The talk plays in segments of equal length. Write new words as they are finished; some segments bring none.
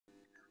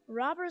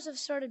Robbers have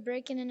started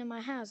breaking into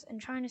my house and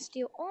trying to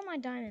steal all my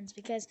diamonds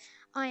because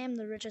I am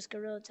the richest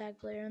gorilla tag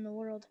player in the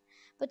world.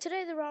 But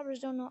today the robbers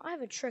don't know I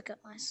have a trick up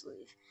my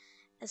sleeve.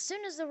 As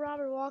soon as the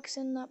robber walks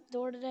in the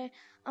door today,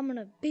 I'm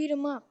gonna beat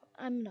him up.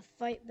 I'm gonna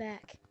fight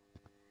back.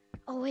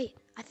 Oh wait,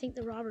 I think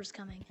the robber's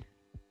coming.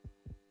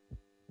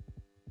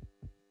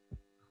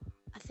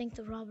 I think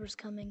the robber's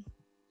coming.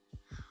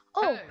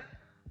 Oh! Hey,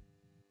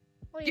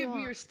 What do you give me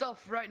want? your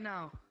stuff right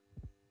now.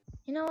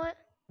 You know what?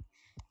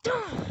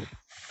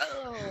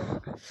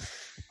 Oh,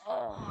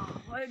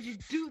 oh, why did you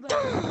do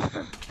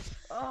that?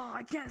 Oh,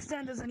 I can't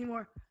stand this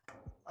anymore.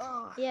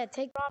 Oh, Yeah,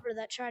 take robber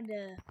that tried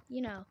to,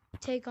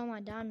 take all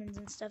my diamonds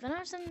and stuff. And I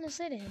have something to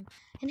say to him.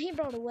 And he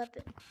brought a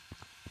weapon.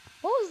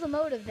 What was the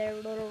motive there,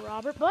 little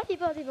Robert? Buddy,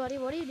 what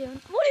are you doing?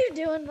 What are you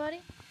doing,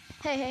 buddy?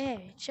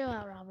 Hey, chill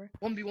out, Robert.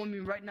 1v1 me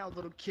right now,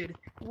 little kid.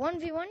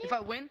 1v1 you? If I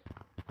win,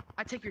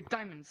 I take your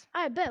diamonds.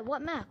 I bet.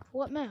 What map?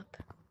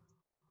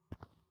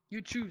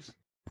 You choose.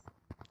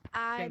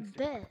 I Gangster.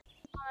 bet.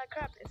 All that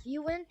crap. If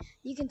you win,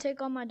 you can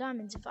take all my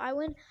diamonds. If I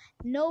win,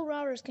 no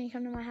robbers can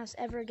come to my house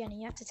ever again. And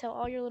you have to tell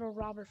all your little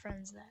robber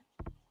friends that.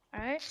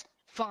 Alright?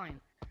 Fine.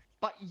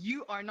 But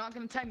you are not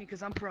going to tag me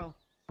because I'm pro.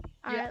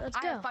 Alright, let's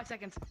I go. have 5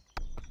 seconds.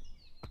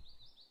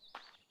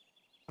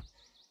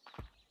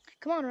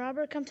 Come on,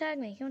 Robert. Come tag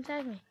me. Come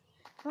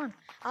on.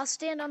 I'll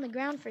stand on the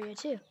ground for you,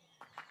 too.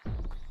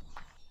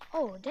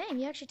 Oh, dang.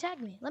 You actually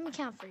tagged me. Let me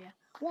count for you.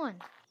 1,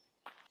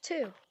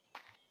 2,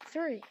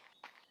 3,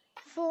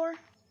 4,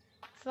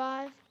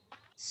 5,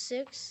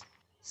 6,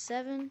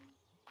 7,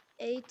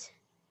 8,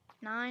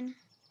 9,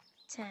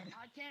 10.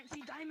 I can't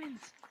see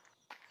diamonds.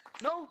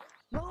 No.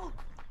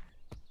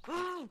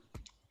 Oh,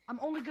 I'm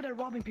only good at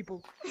robbing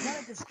people, not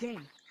at this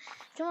game.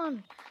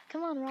 Come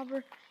on,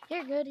 Robert.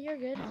 You're good.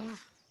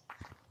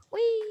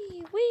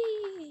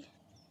 Wee.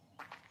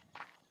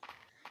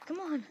 Come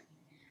on.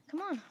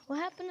 What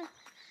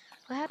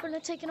happened to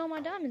taking all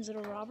my diamonds,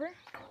 little robber?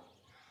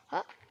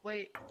 Huh?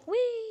 Wait, Wee.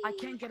 I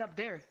can't get up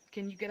there.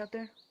 Can you get up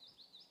there?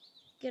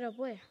 Get up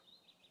where?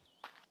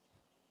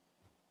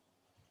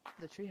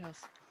 The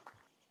treehouse.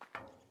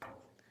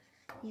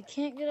 You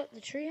can't get up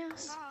the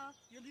treehouse? Nah,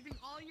 you're leaving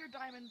all your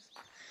diamonds.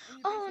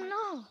 Oh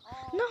no!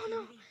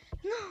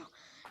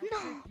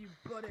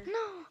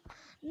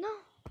 No!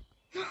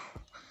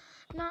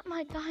 Not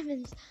my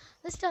diamonds.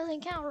 This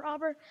doesn't count,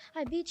 Robert.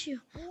 I beat you.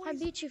 I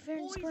beat you fair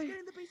and square.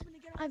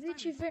 I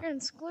beat you fair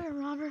and square,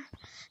 Robert.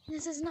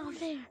 This is not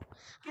fair.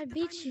 I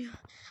beat you.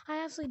 I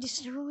absolutely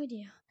destroyed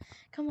you.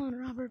 Come on,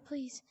 Robert,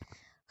 please.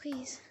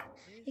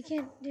 You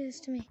can't do this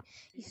to me,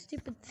 you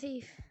stupid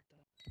thief.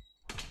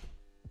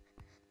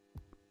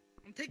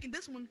 I'm taking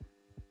this one.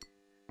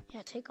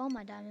 Yeah, take all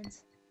my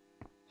diamonds.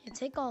 Yeah,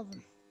 take all of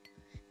them.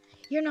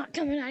 You're not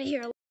coming out of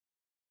here alive.